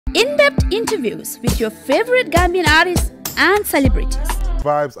In-depth interviews with your favorite Gambian artists and celebrities.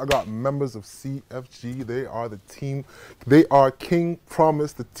 Vibes, I got members of CFG. They are the team. They are King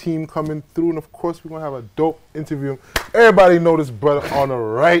Promise, the team coming through. And of course, we're going to have a dope interview. Everybody know this brother on the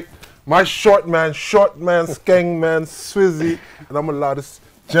right. My short man, skeng man, Swizzy. And I'm going to allow this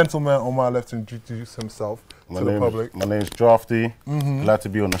gentleman on my left to introduce himself to the public. My name's Drafty. Glad to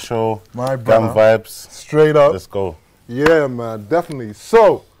be on the show. My brother. Gamvibes. Straight up. Let's go. Yeah, man, definitely.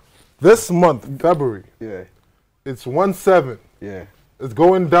 So, this month, February, it's 1/7. Yeah. It's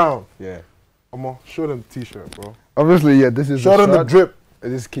going down. Yeah. I'm gonna show them the t-shirt, bro. Obviously, yeah, this is show them the drip.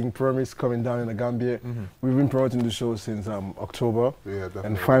 This is King Promise coming down in the Gambia. We've been promoting the show since October. Yeah, definitely.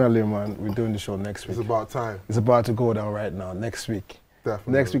 And finally, man, we're doing the show next week. It's about time. It's about to go down right now, next week.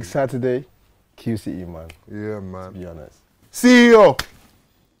 Definitely. Next week, Saturday, QCE, man. Yeah, man. To be honest. CEO.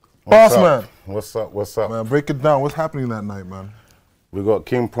 Boss man. What's up? What's up? Man, break it down. What's happening that night, man? We got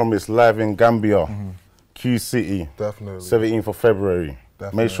King Promise live in Gambia. Q City. Definitely. 17th of February.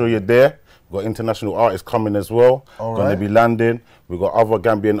 Definitely. Make sure you're there. We've got international artists coming as well. Going to be landing. We've got other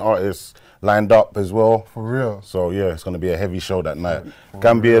Gambian artists lined up as well. For real. So yeah, it's going to be a heavy show that night.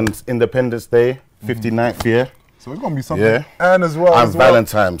 Gambians Independence Day, 59th year. So it's going to be something. Yeah. And as well. And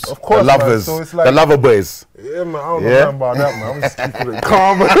Valentine's. Of course, the lovers. Man. So it's like, the lover boys. Yeah, man. I don't know about that, man. I'm just keeping it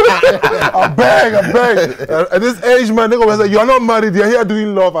calm. I beg. At this age, man, they're going to say, you're not married. You're here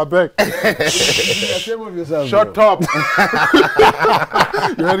doing love. I beg. Shut up.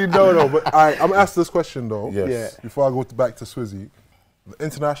 You already know, though. But I'm going to ask this question, though. Yes. Yeah. Before I go back to Swizzy. The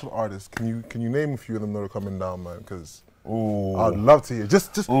international artists, can you name a few of them that are coming down, man? Because I'd love to hear.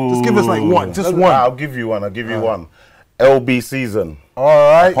 Just give us like one. Just one. I'll give you one. one. LB Season. All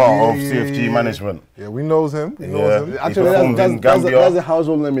right. Part of CFG management. Yeah, we knows him. We knows him. Actually, that's a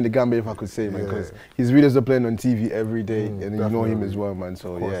household name in the Gambia, if I could say, man, because his videos are playing on TV every day, and you know him as well, man.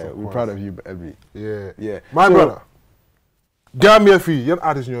 So yeah, we're proud of you, LB. Yeah. Yeah. My brother. Gambia fee. You're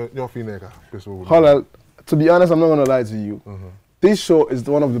artist, your fee, nigga. Hold on. To be honest, I'm not gonna lie to you. This show is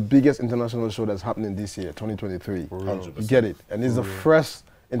one of the biggest international shows that's happening this year, 2023. 100%. You get it? And it's the first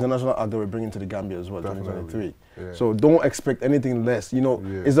international act that we're bringing to the Gambia as well, 2023. Yeah. So don't expect anything less. You know,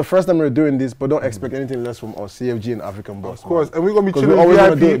 it's the first time we're doing this, but don't expect anything less from our CFG and African boss. Of course, and we're going to be chilling we're always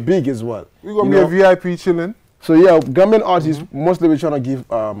going to do it big as well. We're going to be a VIP chilling. So yeah, Gambian artists, mostly we're trying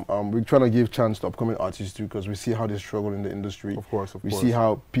to give chance to upcoming artists too, because we see how they struggle in the industry. Of course. We see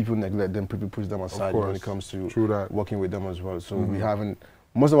how people neglect them, people push them aside when it comes to working with them as well. So we haven't,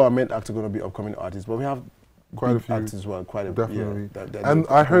 most of our main acts are going to be upcoming artists, but we have quite a few acts as well. Definitely. Yeah, and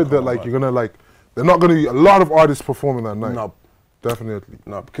I heard that like you're going to like, they're not going to be a lot of artists performing that night. No. Definitely.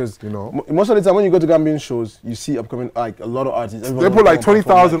 No, because most of the time when you go to Gambian shows, you see upcoming like a lot of artists. They put like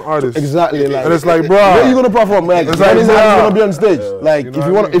 20,000 artists. Exactly. Like, and it's like, bro, where are you gonna perform? Like, it's like, gonna be on stage. Like, you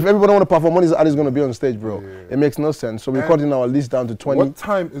know if everybody want to perform, one is the artist gonna be on stage, bro. It makes no sense. So we're cutting our list down to 20. What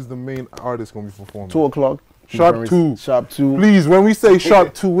time is the main artist gonna be performing? 2 o'clock. Sharp 2. Sharp 2. Please, when we say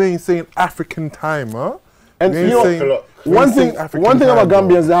sharp 2, we ain't saying African time, huh? And you know, one thing about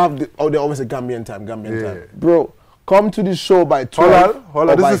Gambians, they always say Gambian time, time, bro. Come to the show by 12. Hold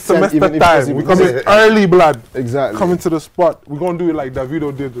on. This is semester time. We're coming early, blood. Exactly. Coming to the spot. We're going to do it like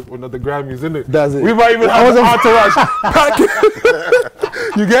Davido did with the Grammys, isn't it? That's it. We might even have an entourage.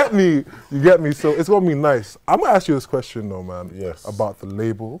 You get me? You get me? So it's going to be nice. I'm going to ask you this question, though, man. Yes. About the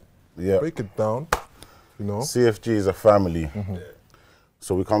label. Yeah. Break it down. You know? CFG is a family.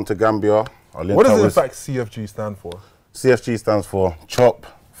 So we come to Gambia. What does, in fact, CFG stand for? CFG stands for Chop,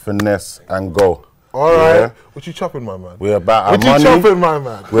 Finesse, and Go. All right. What you chopping, my man? We're about our money. What you chopping, my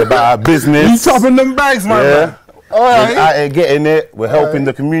man? We're about our business. You chopping them bags, my man. All right. We're out here getting it. We're helping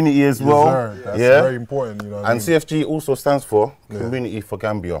the community as well. That's very important, you know what I mean? CFG also stands for Community for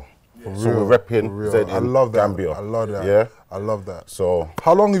Gambia. So we're repping I love that. Gambia. I love that. Yeah. I love that. So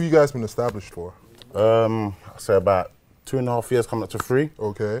how long have you guys been established for? I say about 2.5 years, coming up to 3.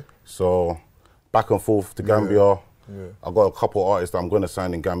 Okay. So back and forth to Gambia. I've got a couple artists that I'm going to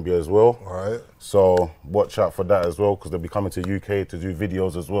sign in Gambia as well. All right. So watch out for that as well, because they'll be coming to UK to do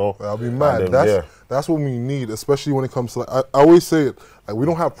videos as well. I'll be mad. That's what we need, especially when it comes to, like, I always say it, like, we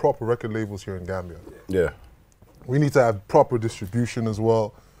don't have proper record labels here in Gambia. Yeah. We need to have proper distribution as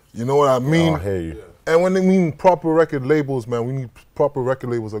well. You know what I mean? I hear you. And when they mean proper record labels, man, we need proper record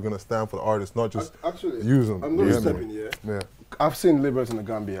labels that are going to stand for the artists, not just use them. I'm going to step in, I've seen labels in the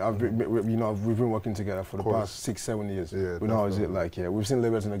Gambia. we've been working together for the past 6-7 years. Yeah, we know how is it like. Yeah, we've seen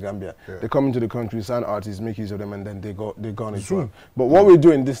labels in the Gambia. They come into the country, sign artists, make use of them, and then they're gone as well. But what we're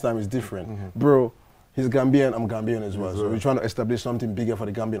doing this time is different, bro. He's Gambian, I'm Gambian as well. So we're trying to establish something bigger for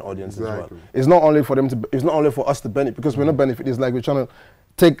the Gambian audience as well. It's not only for them to, it's not only for us to benefit, because we're not benefit. It's like we're trying to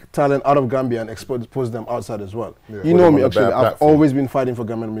take talent out of Gambia and expose them outside as well. Yeah. You know me, actually. I've always been fighting for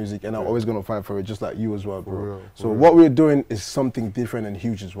Gambian music, and I'm always going to fight for it, just like you as well, bro. So what we're doing is something different and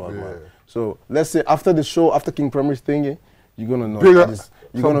huge as well, man. So let's say after the show, after King Promise thingy, you're going to know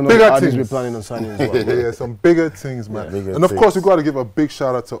you're going to know the artists we're planning on signing as well. Yeah, some bigger things, man. And of course, we got to give a big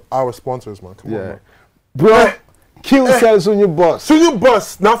shout out to our sponsors, man. Come on, man. Bro. Kill cells on your bus. So you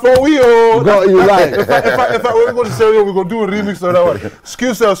bus, not for we got you like. If I we're going to say we're going to do a remix of that one.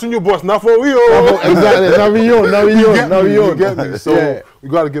 Skill cells, so you bus, not for we Exactly. Now we you get me. So we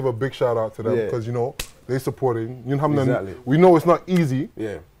got to give a big shout out to them because you know they supporting. You know, we know it's not easy.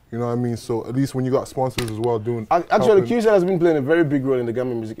 Yeah. You know what I mean? So at least when you got sponsors as well doing... Actually, QCity has been playing a very big role in the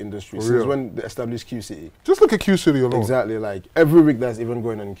Gambian music industry since when they established QCity. Just look at QCity alone. Exactly, like every week that's even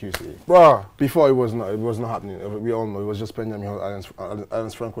going on in QCity. Bruh. Before it was not happening. We all know it was just Benjamin Hall,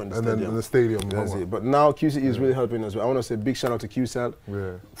 Alliance Franco in the stadium. Then in the stadium. That's it. But now QCity is really helping us. I want to say big shout out to QCell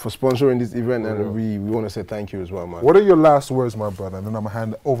for sponsoring this event, and we want to say thank you as well, man. What are your last words, my brother? And then I'm going to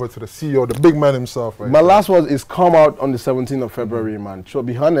hand it over to the CEO, the big man himself. My last word is come out on the 17th of February, man. So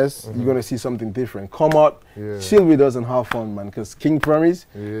be honest, you're going to see something different. Come out, chill with us and have fun, man, because King Promise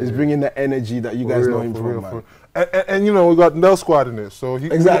is bringing the energy that you guys know him from, man. And you know, we got Nell Squad in it, so we're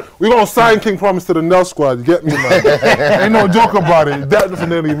going to sign King Promise to the Nell Squad, you get me, man? Ain't no joke about it,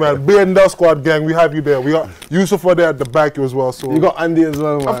 definitely, man. Be a Nell Squad gang, we have you there. We got Yusuf there at the back as well. So you got Andy as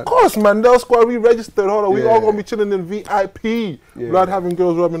well, man. Of course, man, Nell Squad, we registered, hold on, we all going to be chilling in VIP, without having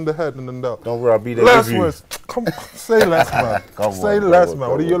girls rubbing the head and then Nell. Don't worry, I'll be there last words, come on, say less, man. Say less, man.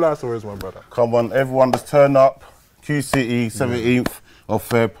 What are your last words, my brother? Come on, everyone, just turn up. QCity, 17th of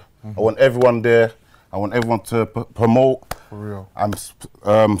Feb. I want everyone there. I want everyone to promote and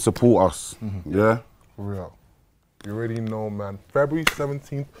support us. Yeah? For real. You already know, man. February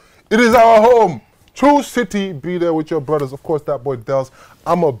 17th. It is our home. True City. Be there with your brothers. Of course, that boy Dels.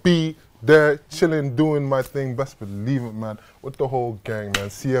 I'ma be there chilling, doing my thing. Best believe it, man. With the whole gang, man.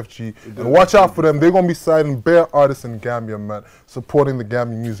 CFG. And watch out for them. They're going to be signing bare artists in Gambia, man. Supporting the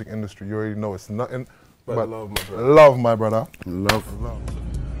Gambian music industry. You already know it's nothing but love, my brother. Love, my brother. Love.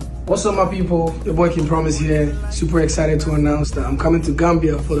 What's up, my people? Your boy King Promise here. Super excited to announce that I'm coming to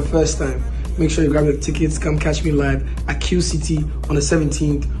Gambia for the first time. Make sure you grab your tickets. Come catch me live at QCity on the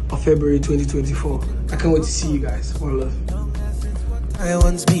 17th of February 2024. I can't wait to see you guys. One love. I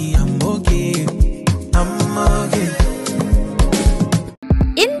want me, I'm okay.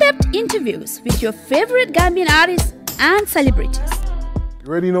 In-depth interviews with your favorite Gambian artists and celebrities. You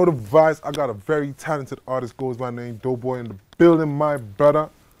already know the vibes. I got a very talented artist, goes by name Bwoy in the building, my brother.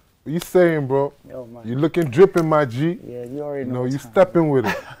 What you saying, bro? Yo, man. You looking dripping, my G. Yeah, you already know. No, you stepping with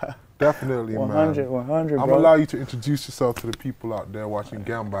it. Definitely, 100, man. 100, bro. I'm gonna allow you to introduce yourself to the people out there watching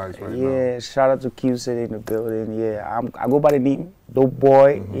Gamvibes right now. Yeah, shout out to QCity in the building. Yeah, I go by the name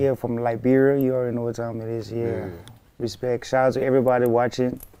Bwoy. Yeah, from Liberia. You already know what time it is. Yeah. Respect. Shout out to everybody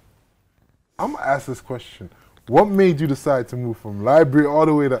watching. I'm gonna ask this question. What made you decide to move from Liberia all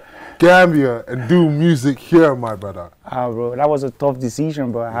the way to Gambia and do music here, my brother? Bro, that was a tough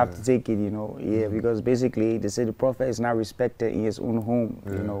decision, but I have to take it, you know. Yeah, because basically they say the prophet is not respected in his own home.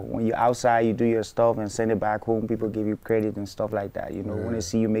 You know, when you're outside, you do your stuff and send it back home. People give you credit and stuff like that. You know, when they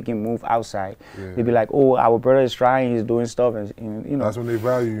see you making move outside, they be like, "Oh, our brother is trying, he's doing stuff," and you know. That's when they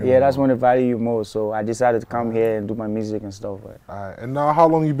value you. Yeah, that's when they value you more. So I decided to come here and do my music and stuff. Alright, and now how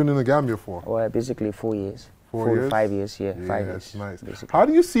long you been in the Gambia for? Well, basically 4 years. 4 4 years? to 5 years, yeah, 5 years. That's nice. Basically. How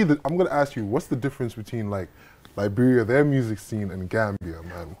do you see the, I'm going to ask you, what's the difference between like Liberia, their music scene, and Gambia,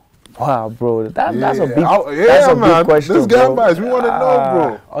 man? Wow, bro, that's a big, big question, This Gamvibes, we want to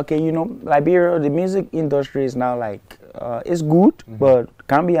know, bro. Okay, you know, Liberia, the music industry is now like, it's good, but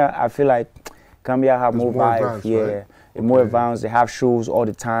Gambia, I feel like Gambia have more vibe, right? More advanced. They have shows all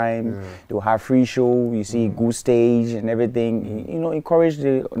the time. They'll have free show. You see good stage and everything. You know, encourage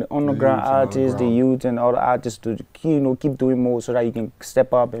the underground artists, the youth, and all the artists to keep doing more so that you can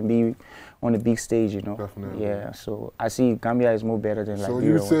step up and be on the big stage. You know. Definitely. Yeah. So I see Gambia is more better than Liberia. So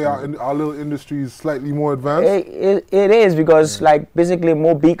you would say our little industry is slightly more advanced? It is because like basically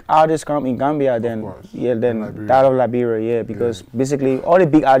more big artists come in Gambia than that of Liberia. Yeah, because basically all the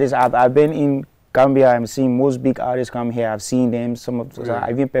big artists I've been in Gambia, I'm seeing most big artists come here. I've seen them. I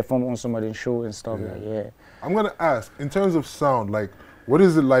even performed on some of the shows and stuff. I'm gonna ask, in terms of sound, like, what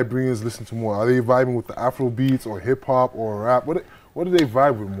is it Liberians listen to more? Are they vibing with the Afro beats or hip hop or rap? What do they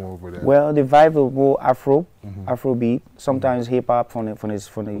vibe with more over there? Well, they vibe with more Afro beat. Sometimes hip hop from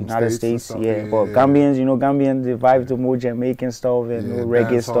the United States. But Gambians, you know, they vibe to more Jamaican stuff and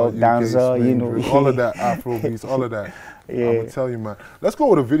reggae stuff, dancer, you know, all of that Afro beats, all of that. I'm gonna tell you, man. Let's go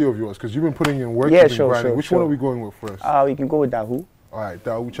with a video of yours because you've been putting in work. Sure. Which one are we going with first? We can go with Dahu. All right,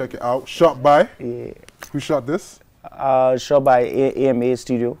 that we check it out. Shot by? Yeah. Who shot this? Shot by AMA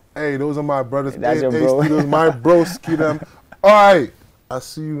Studio. Hey, those are my brothers. That's your AMA bro. Studios, my broski them. All right. I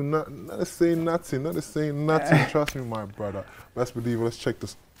see you. Not to say nothing. Not to say nothing. Trust me, my brother. Best believe it. Let's check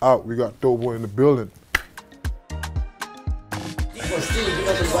this out. We got Bwoy in the building.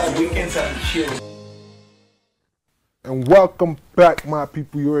 And welcome back, my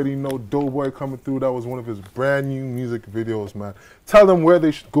people. You already know Bwoy coming through. That was one of his brand new music videos, man. Tell them where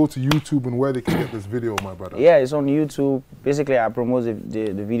they should go to YouTube and where they can get this video, my brother. Yeah, it's on YouTube. Basically, I promote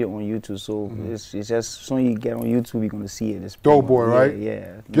the video on YouTube, so it's just as soon as you get on YouTube, you're gonna see it. It's Bwoy, right?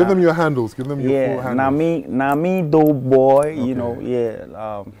 Yeah. Give them your handles. Give them your full handles. Now me, Bwoy. You know,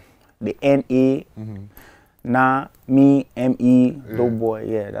 the NA. Nah, me, M-E, Bwoy,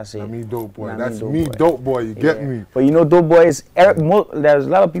 yeah, that's it. Nah, me, Bwoy. Nah, that's me, Bwoy, you get me. But you know, Bwoy is, there's a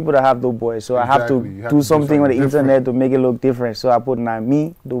lot of people that have Bwoy, so I have to do something on the internet to make it look different. So I put Nah,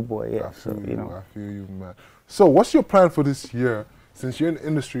 me, Bwoy, yeah. So, you know. I feel you, man. So what's your plan for this year? Since you're in the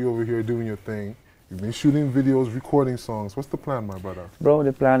industry over here doing your thing, you've been shooting videos, recording songs. What's the plan, my brother? Bro,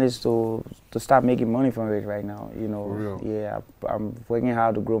 the plan is to start making money from it right now. You know, for real? Yeah, I'm working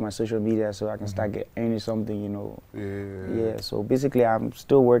hard to grow my social media so I can start earning something. You know. Yeah. So basically, I'm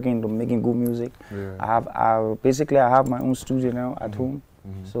still working to making good music. Yeah. I have my own studio now at home.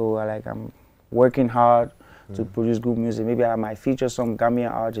 So I'm working hard to produce good music. Maybe I might feature some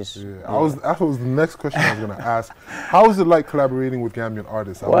Gambian artists. Yeah. That was the next question I was going to ask. How is it like collaborating with Gambian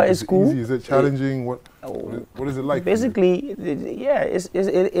artists? Well, it's cool. Easy? Is it challenging? What is it like? Basically,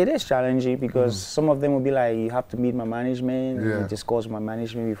 it is challenging because some of them will be like, you have to meet my management, and discuss my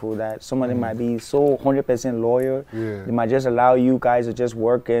management before that. Some of them might be so 100% loyal. Yeah. They might just allow you guys to just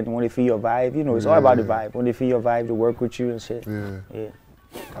work and when they feel your vibe. You know, it's all about the vibe. When they feel your vibe, to work with you and shit. Yeah.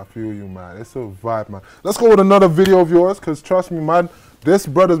 I feel you, man. It's a vibe, man. Let's go with another video of yours, because trust me, man, this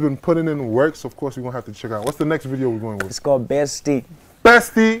brother's been putting in work, so of course we're going to have to check out. What's the next video we're going with? It's called Bestie.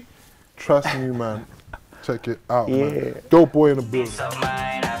 Bestie! Trust me, man. Check it out, man. Bwoy in the building.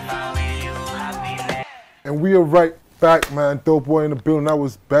 And we are right back, man. Bwoy in the building. That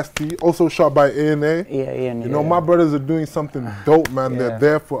was Bestie. Also shot by A&A. Yeah. You know, my brothers are doing something dope, man. They're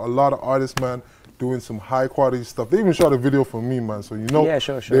there for a lot of artists, man, doing some high quality stuff. They even shot a video for me, man. So you know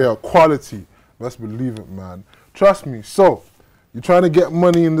they are quality. Let's believe it, man. Trust me. So you're trying to get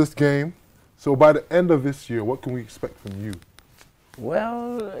money in this game. So by the end of this year, what can we expect from you?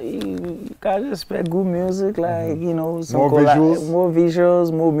 Well, you gotta expect good music, like you know, some more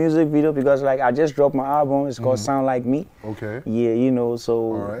visuals, more music video. Because like I just dropped my album. It's called Sound Like Me. Okay. Yeah, you know.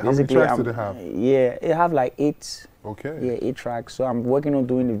 So How basically, many tracks did it have? Yeah, it have like 8. Okay. Yeah, 8 tracks. So I'm working on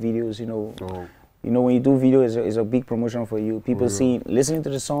doing the videos. You know. Dope. You know, when you do video, it's a big promotion for you. People listening to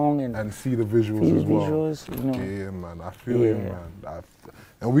the song and see the visuals as well. You know. Yeah, man. I feel you, man.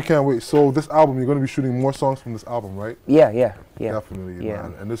 And we can't wait. So this album, you're going to be shooting more songs from this album, right? Yeah. Definitely,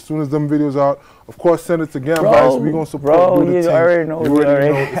 man. And as soon as them videos out, of course, send it to Gamvibes. We're going to support you already know. You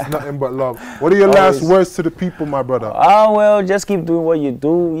already know. It's nothing but love. What are your last words to the people, my brother? Well, just keep doing what you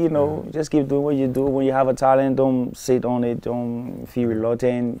do, you know. Just keep doing what you do. When you have a talent, don't sit on it. Don't feel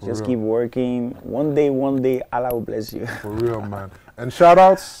reluctant. Just keep working. One day, Allah will bless you. For real, man. And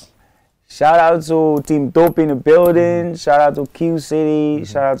shout-outs? Shout out to Team Dope in the building. Shout out to Q City.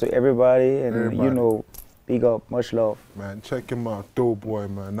 Shout out to everybody. And you know, big up, much love. Man, check him out, Bwoy,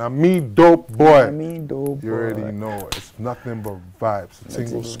 man. Now me, Bwoy. Now me, Bwoy. You already know, it's nothing but vibes.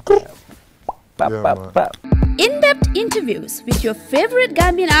 In-depth interviews with your favorite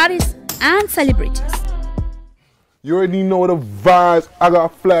Gambian artists and celebrities. You already know the vibes. I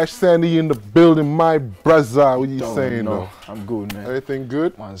got Flash Sandy in the building, my brother. What you saying, though? I'm good, man. Everything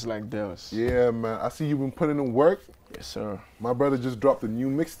good? Man's like this. Yeah, man. I see you've been putting in work. Yes, sir. My brother just dropped a new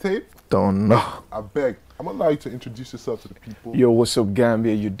mixtape. Don't know. I beg. I'm gonna allow you to introduce yourself to the people. Yo, what's up,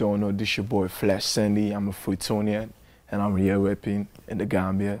 Gambia? You don't know. This your boy Flash Sandy. I'm a Freetonian, and I'm here rapping in the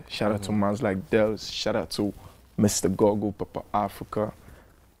Gambia. Shout out to Mans Like Dels. Shout out to Mr. Gogo, Papa Africa.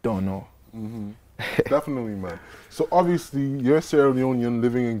 Don't know. Definitely, man. So obviously, you're Sierra Leonean,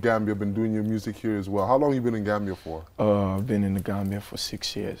 living in Gambia, been doing your music here as well. How long you been in Gambia for? I've been in the Gambia for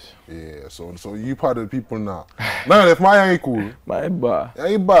 6 years. Yeah, so you part of the people now. Now, if my ain't cool. My ba.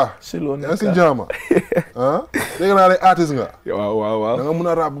 Ain't ba. Silo neka. Yansi jama. Huh? They gonna the artists nga. Wow. Nga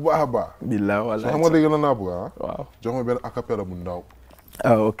muna rap ba ba. Bila wala. So how much they gonna nabu, huh? Wow. Jama ben acapella mundao.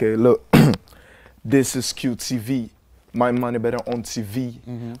 Oh, okay. Look, this is QTV. My money better on TV.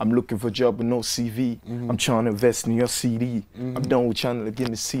 I'm looking for a job with no CV. I'm trying to invest in your CD. I'm done with trying to give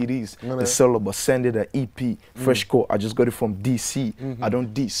me CDs. The syllabus, send it an EP. Fresh code, I just got it from DC. I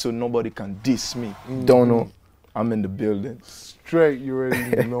don't diss, so nobody can diss me. Don't know. I'm in the building. Straight, you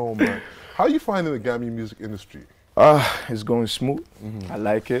already know, man. How you finding the Gambian music industry? It's going smooth. I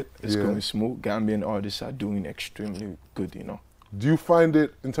like it. It's going smooth. Gambian artists are doing extremely good, you know. Do you find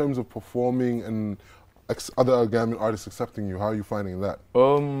it in terms of performing and other Gambian artists accepting you? How are you finding that?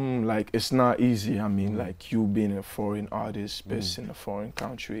 Like it's not easy. I mean, like you being a foreign artist based in a foreign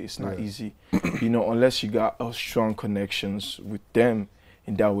country, it's not easy. You know, unless you got strong connections with them,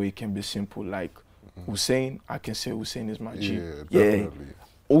 in that way it can be simple. Like Hussein, I can say Hussein is my G. Definitely.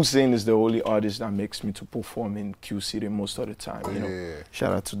 Hussein is the only artist that makes me to perform in Q City most of the time, you know.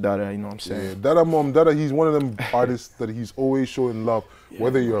 Shout out to Dada, you know what I'm saying? Dada, he's one of them artists that he's always showing love.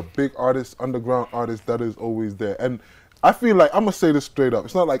 Whether you're a big artist, underground artist, Dada is always there. And I feel like, I'm gonna say this straight up,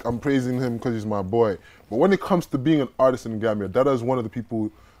 it's not like I'm praising him because he's my boy, but when it comes to being an artist in Gambia, Dada is one of the people,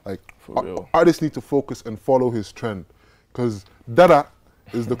 like, artists need to focus and follow his trend. Because Dada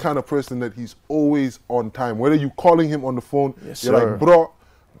is the kind of person that he's always on time. Whether you calling him on the phone, you're like, bro,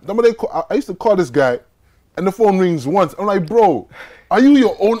 I used to call this guy and the phone rings once. I'm like, bro, are you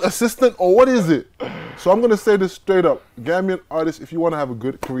your own assistant or what is it? So I'm going to say this straight up. Gambian artists, if you want to have a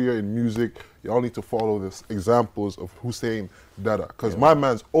good career in music, you all need to follow this examples of Hussein Dada. Because my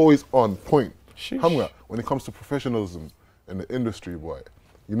man's always on point. When it comes to professionalism in the industry, boy.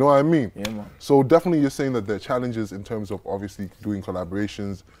 You know what I mean? Yeah, man. So definitely you're saying that there are challenges in terms of obviously doing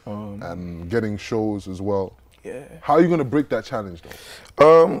collaborations and getting shows as well. Yeah. How are you going to break that challenge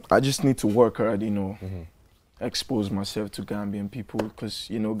though? I just need to work hard, you know, expose myself to Gambian people because,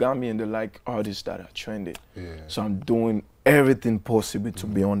 you know, Gambian, they like artists that are trendy. So I'm doing everything possible to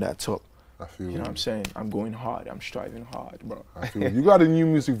be on that top. I feel you know what I'm saying? I'm going hard. I'm striving hard, bro. I feel you got a new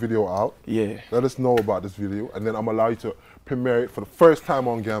music video out. Yeah. Let us know about this video and then I'm going to allow you to premiere it for the first time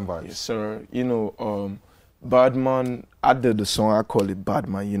on Gamvibes. Yes, sir. You know, Badman, I did the song, I call it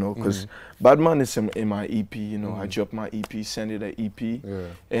Badman, you know, because Badman is in my EP, you know. I dropped my EP, send it an EP,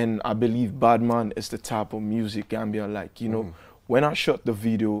 and I believe Badman is the type of music Gambia like, you know. When I shot the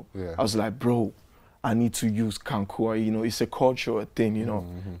video, I was like, bro, I need to use Kankura, you know, it's a cultural thing, you know.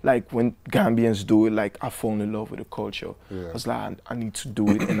 Like when Gambians do it, like I fall in love with the culture. I was like, I need to do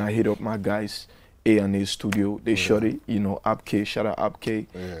it, and I hit up my guys, A&A Studio. They shot it, you know, Abk, shout out Abk,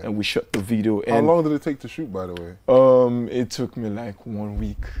 and we shot the video. How long did it take to shoot, by the way? It took me like 1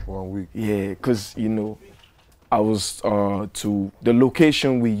 week. 1 week? Yeah, because, you know, I was to the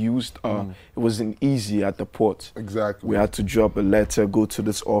location we used, it wasn't easy at the port. Exactly. We had to drop a letter, go to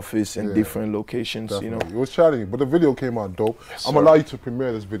this office and different locations, you know. It was challenging, but the video came out dope. I'm going to allow you to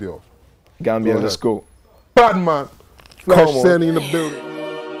premiere this video. Gambia, let's go. Badman, Flash Sandy in the building.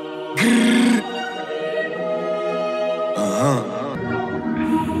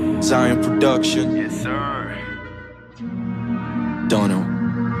 Zion Production. Yes, sir. Dono.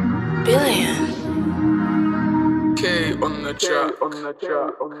 Billion. K on the track.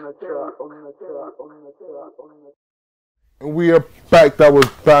 And we are back. That was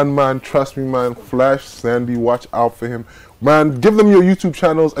Badman. Trust me, man. Flash Sandy, watch out for him. Man, give them your YouTube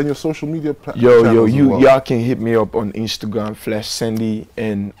channels and your social media channels. Y'all can hit me up on Instagram, Flash Sandy,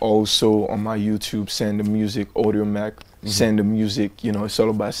 and also on my YouTube, Send the Music, Audio Mac, Send the Music. You know, it's all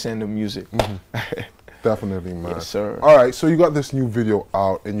about Send the Music. Definitely, man. Yes, sir. All right, so you got this new video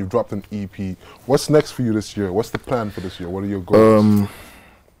out and you've dropped an EP. What's next for you this year? What's the plan for this year? What are your goals?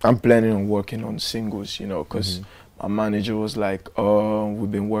 I'm planning on working on singles, you know, because my manager was like,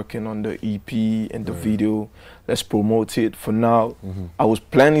 we've been working on the EP and the video. Let's promote it. For now, I was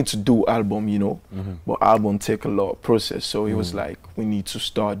planning to do album, you know, but album take a lot of process. So he was like, we need to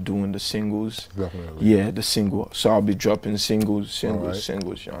start doing the singles. Definitely. Yeah, the single. So I'll be dropping singles. You know.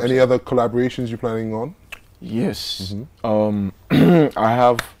 Any other collaborations you're planning on? Yes. I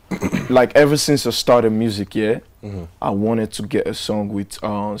have, like ever since I started music, I wanted to get a song with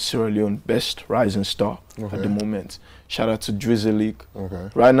Sierra Leone best rising star at the moment. Shout out to Drizzly.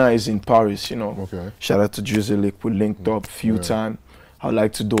 Right now he's in Paris, you know. Shout out to Drizzly. We linked up a few times. I'd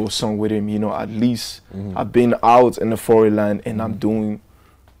like to do a song with him, you know, at least. I've been out in the foreign land and I'm doing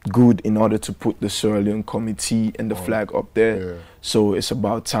good in order to put the Sierra Leone committee and the flag up there. So it's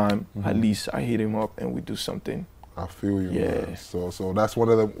about time, at least I hit him up and we do something. I feel you, man. So that's one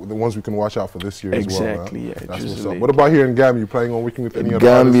of the ones we can watch out for this year as well, man. Exactly, yeah. That's what's up. What about here in Gambia? You planning on working with any other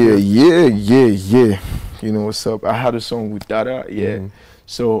Gambia, artists? yeah. You know what's up. I had a song with Dada,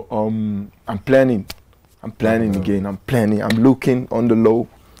 So I'm planning again. I'm looking on the low.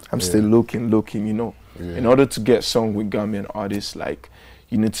 I'm still looking, you know. In order to get song with Gambian artists, like,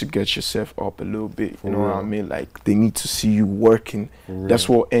 you need to get yourself up a little bit, you know what I mean? Like, they need to see you working. That's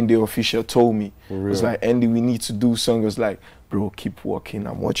what Andy Official told me. It was like, Andy, we need to do something. It was like, bro, keep working.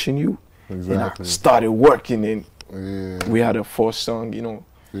 I'm watching you. And I started working and we had a 4th song, you know.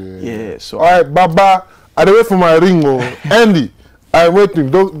 Yeah, so. All right, Baba, I wait for my ringo. Andy, I'm waiting.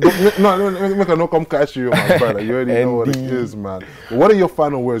 Don't make no come catch you, my brother. You already know what it is, man. What are your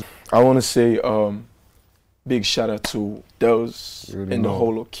final words? I want to say big shout out to those in the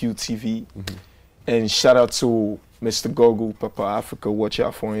whole of QTV. And shout out to Mr. Gogu, Papa Africa, watch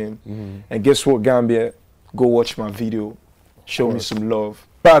out for him. And guess what, Gambia? Go watch my video. Show me some love.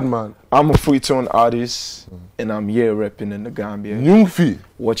 Bad man. I'm a free-tone artist, and I'm here rapping in the Gambia. Nyungfi.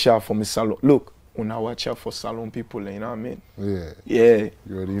 Watch out for me salon. Look, when I watch out for salon people, you know what I mean? Yeah. Yeah.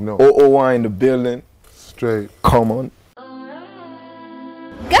 You already know. OOY in the building. Straight. Come on.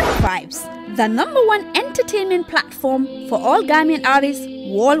 Gamvibes, the #1 entertainment platform for all Gambian artists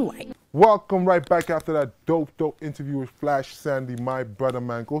worldwide. Welcome right back after that dope interview with Flash Sandy, my brother,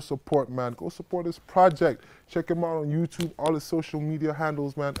 man. Go support, man. Go support his project. Check him out on YouTube, all his social media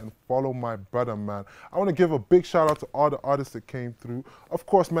handles, man, and follow my brother, man. I want to give a big shout out to all the artists that came through. Of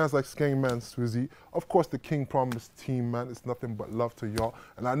course, man's like Skangman Swizzy. Of course, the King Promise team, man. It's nothing but love to y'all.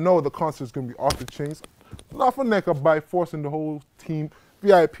 And I know the concert's going to be off the chains. Not for Necker by forcing the whole team.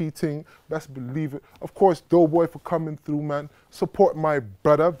 VIP thing, best believe it. Of course, Bwoy for coming through, man. Support my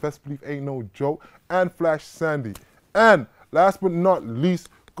brother, best believe ain't no joke. And Flash Sandy. And last but not least,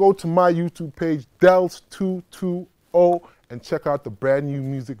 go to my YouTube page, Dels220, and check out the brand new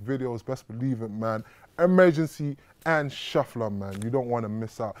music videos, best believe it, man. Emergency and Shuffler, man. You don't want to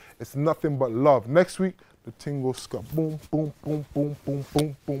miss out. It's nothing but love. Next week, the thing goes boom, boom, boom, boom, boom,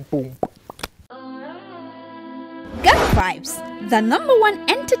 boom, boom, boom. Gamvibes, the #1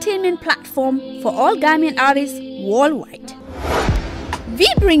 entertainment platform for all Gambian artists worldwide. We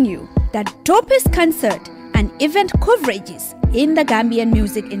bring you the dopest concert and event coverages in the Gambian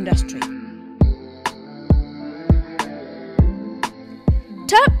music industry.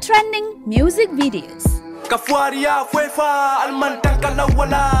 Top trending music videos.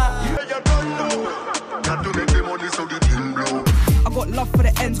 I got love for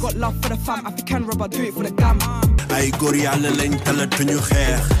the ends, got love for the fam. African rubber, do it for the gam. Ay góor yàlla lañ talatu ñu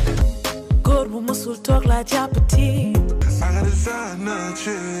xeex. Góor bu musul toog la jàppati.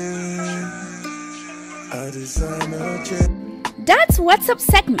 That's What's Up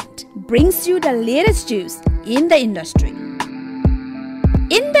segment brings you the latest juice in the industry.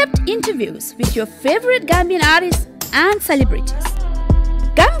 In-depth interviews with your favorite Gambian artists and celebrities.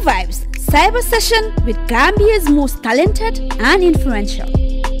 Gamvibes Cyber Session with Gambia's most talented and influential.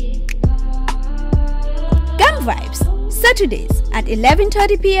 Gamvibes, Saturdays at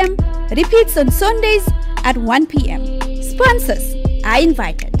 11:30 p.m. Repeats on Sundays at 1 p.m. Sponsors are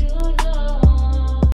invited.